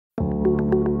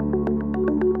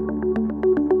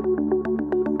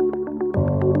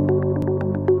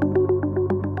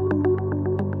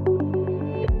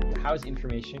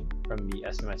information from the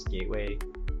SMS Gateway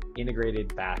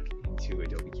integrated back into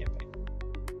Adobe Campaign.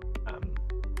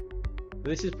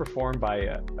 This is performed by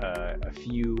a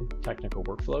few technical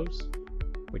workflows,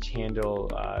 which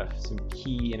handle some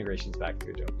key integrations back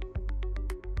to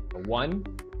Adobe. One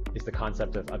is the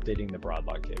concept of updating the broad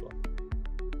log table.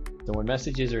 So when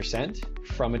messages are sent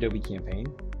from Adobe Campaign,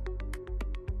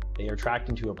 they are tracked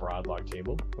into a broad log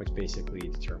table, which basically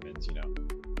determines,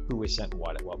 who was sent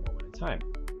what at what moment in time.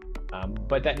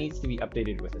 But that needs to be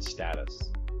updated with a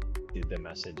status. Did the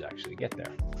message actually get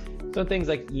there? So things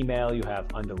like email, you have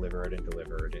undelivered and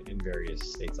delivered in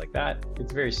various states like that.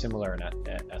 It's very similar in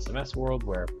SMS world,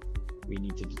 where we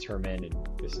need to determine, and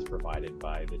this is provided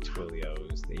by the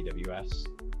Twilios, the AWS,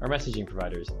 our messaging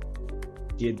providers,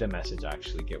 did the message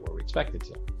actually get where we expect it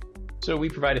to? So we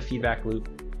provide a feedback loop,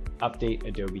 update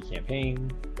Adobe Campaign,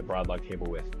 the broad log table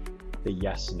with the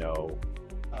yes, no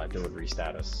delivery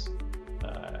status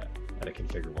at a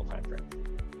configurable time frame.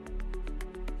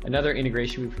 Another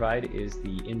integration we provide is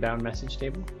the inbound message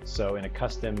table. So in a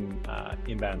custom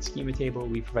inbound schema table,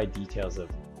 we provide details of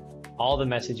all the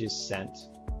messages sent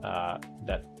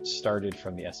that started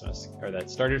from the SMS, or that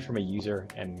started from a user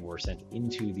and were sent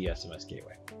into the SMS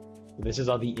Gateway. So this is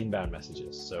all the inbound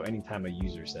messages. So anytime a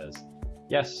user says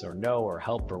yes or no or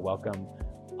help or welcome,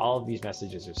 all of these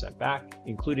messages are sent back,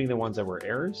 including the ones that were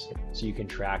errors. So you can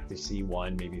track to see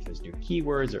maybe if there's new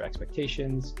keywords or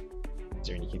expectations, is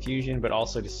there any confusion, but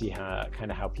also to see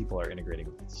how people are integrating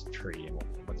with this tree and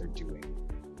what they're doing,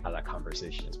 how that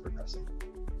conversation is progressing.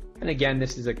 And again,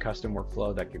 this is a custom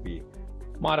workflow that could be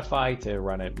modified to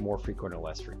run it more frequent or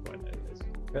less frequent as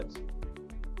fits.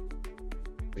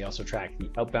 We also track the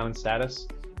outbound status,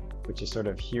 which is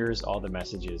here's all the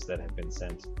messages that have been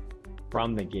sent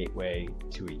from the gateway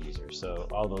to a user. So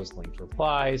all those linked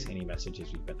replies, any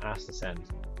messages we've been asked to send,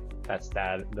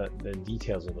 the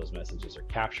details of those messages are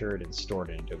captured and stored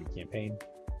in Adobe Campaign,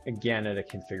 again at a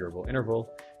configurable interval,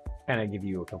 kind of give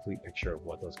you a complete picture of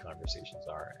what those conversations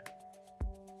are.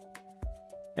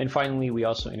 And finally, we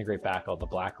also integrate back all the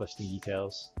blacklisting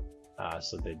details,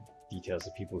 so the details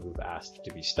of people who've asked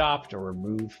to be stopped or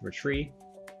removed from a tree.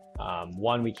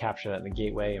 We capture that in the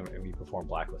gateway and we perform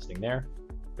blacklisting there,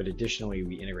 but additionally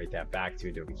we integrate that back to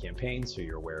Adobe Campaign so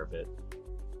you're aware of it.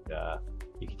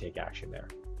 You can take action there.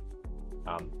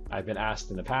 I've been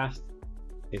asked in the past,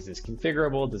 is this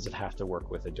configurable? Does it have to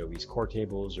work with Adobe's core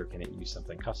tables, or can it use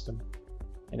something custom?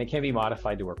 And it can be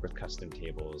modified to work with custom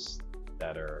tables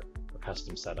that are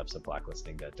custom setups of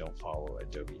blacklisting that don't follow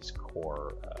Adobe's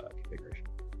core configuration,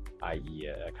 i.e.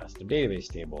 a custom database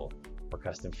table or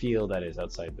custom field that is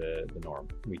outside the norm.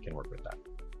 We can work with that.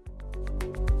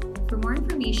 For more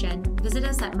information, visit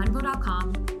us at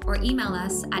munvo.com or email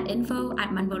us at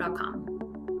info@munvo.com.